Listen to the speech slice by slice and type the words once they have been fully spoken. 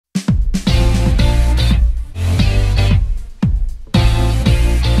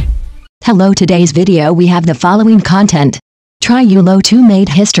Hello, today's video we have the following content. Zhào Lùsī made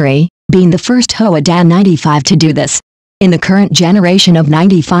history, being the first Hoa Dan 95 to do this. In the current generation of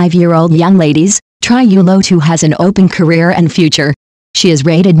 95-year-old young ladies, Zhào Lùsī has an open career and future. She is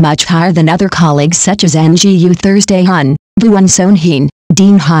rated much higher than other colleagues such as Ngu Thursday Hun, Vuan Son Heen,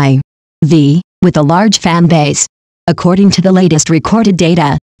 Dean Hai V, with a large fan base. According to the latest recorded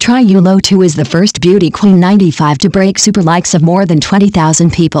data, Zhào Lùsī is the first beauty queen 95 to break super likes of more than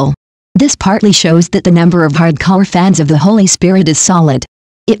 20,000 people. This partly shows that the number of hardcore fans of the Holy Spirit is solid.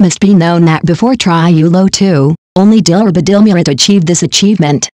 It must be known that before Zhào Lùsī, only Dilraba Dilmurat achieved this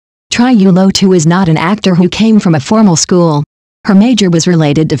achievement. Zhào Lùsī is not an actor who came from a formal school. Her major was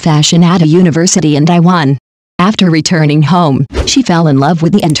related to fashion at a university in Taiwan. After returning home, she fell in love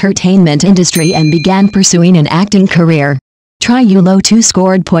with the entertainment industry and began pursuing an acting career. Zhào Lùsī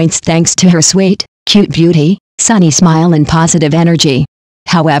scored points thanks to her sweet, cute beauty, sunny smile and positive energy.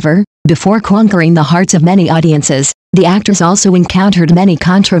 However, before conquering the hearts of many audiences, the actress also encountered many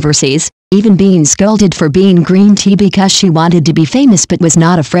controversies, even being scolded for being green tea because she wanted to be famous but was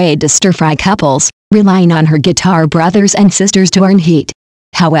not afraid to stir-fry couples, relying on her guitar brothers and sisters to earn heat.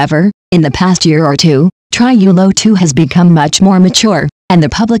 However, in the past year or two, Zhào Lùsī has become much more mature, and the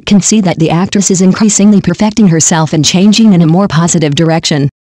public can see that the actress is increasingly perfecting herself and changing in a more positive direction.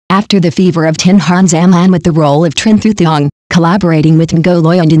 After the fever of Tin Han Zaman with the role of Trin Thu Thuong, collaborating with Ngo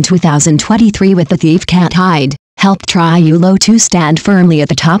Loyand in 2023 with The Thief Can't Hide, helped Zhào Lùsī stand firmly at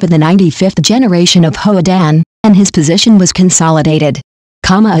the top of the 95th generation of Hoa Dan, and his position was consolidated.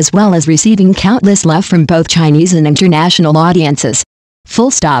 As well as receiving countless love from both Chinese and international audiences.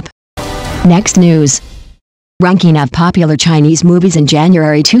 Full stop. Next news. Ranking of popular Chinese movies in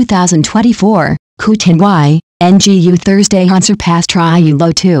January 2024, Ku Tin Y, Ngu Thursday Han surpassed Zhào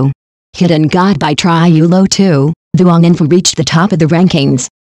Lùsī. Hidden God by Zhào Lùsī, Vuong Info reached the top of the rankings.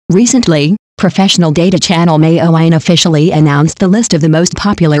 Recently, professional data channel Maoyan officially announced the list of the most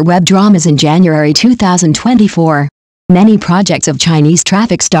popular web dramas in January 2024. Many projects of Chinese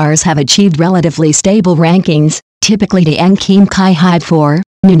traffic stars have achieved relatively stable rankings, typically Tien Kim Kai Hybe 4,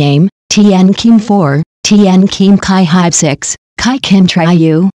 New Name, Tien Kim 4, Tien Kim Kai Hybe 6, Kai Kim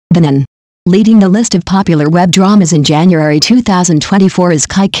Triu, Banan. Leading the list of popular web dramas in January 2024 is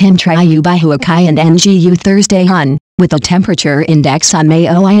Kai Kim Triu by Hua Kai and Ngu Thursday Hun, with a temperature index on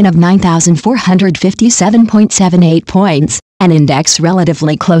Maoyan of 9,457.78 points, an index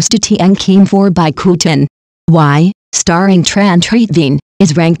relatively close to Tien Kim 4 by Ku Tin Y, starring Tran Treatveen,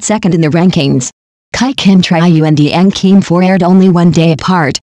 is ranked second in the rankings. Kai Kim Triu and Tien Kim 4 aired only one day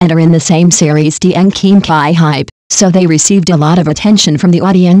apart, and are in the same series Tien Kim Kai Hybe, so they received a lot of attention from the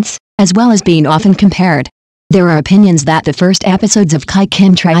audience, as well as being often compared. There are opinions that the first episodes of Kai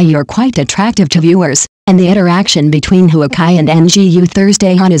Kim Triu are quite attractive to viewers, and the interaction between Hua Kai and Ngu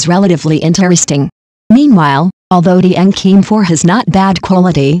Thursday Han is relatively interesting. Meanwhile, although Tien Kim 4 has not bad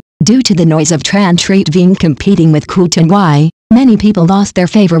quality, due to the noise of Tran Treatveen competing with Ku Tin Y, many people lost their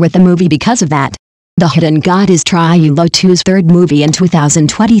favor with the movie because of that. The Hidden God is Zhào Lùsī's third movie in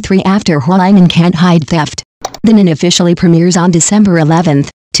 2023 after Hoa Dan Can't Hide Theft. The Nin officially premieres on December 11,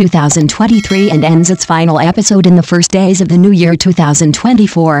 2023 and ends its final episode in the first days of the new year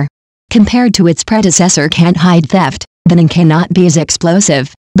 2024. Compared to its predecessor Can't Hide Theft, the Nin cannot be as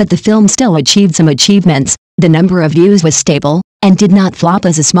explosive, but the film still achieved some achievements. The number of views was stable, and did not flop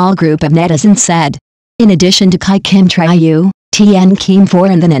as a small group of netizens said. In addition to Kai Kim Triu, Tien Kim 4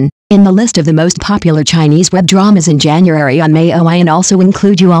 and the Nin, in the list of the most popular Chinese web dramas in January on Maoyan also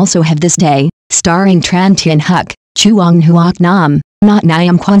include You Also Have This Day, starring Tran Tien Huc, Chuang Huoc Nam, Not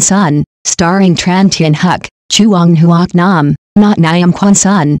Nyam Quan Sun, starring Tran Tien Huc, Chuang Huoc Nam, Not Nyam Quan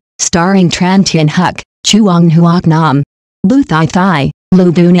Sun, starring Tran Tien Huc, Chuang Huoc Nam. Lu Thai Thai,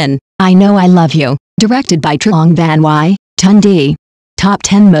 Lu Bunan, I Know I Love You, directed by Trong Van Y, Tun Di. Top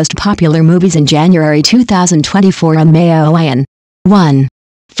 10 most popular movies in January 2024 on Maoyan. 1.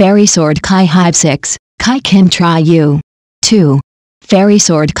 Fairy Sword Kai Hybe 6, Kai Kim Triu. 2. Fairy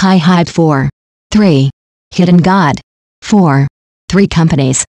Sword Kai Hybe 4. 3. Hidden God. 4. Three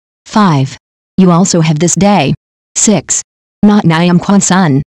Companies. 5. You Also Have This Day. 6. Not Nyam Quan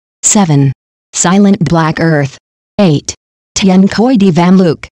Sun. 7. Silent Black Earth. 8. Tien Koi Di Vam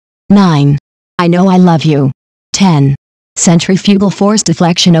Luc. 9. I Know I Love You. 10. Centrifugal Force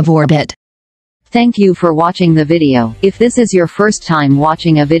Deflection of Orbit. Thank you for watching the video. If this is your first time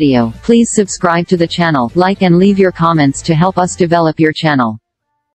watching a video, please subscribe to the channel, like and leave your comments to help us develop your channel.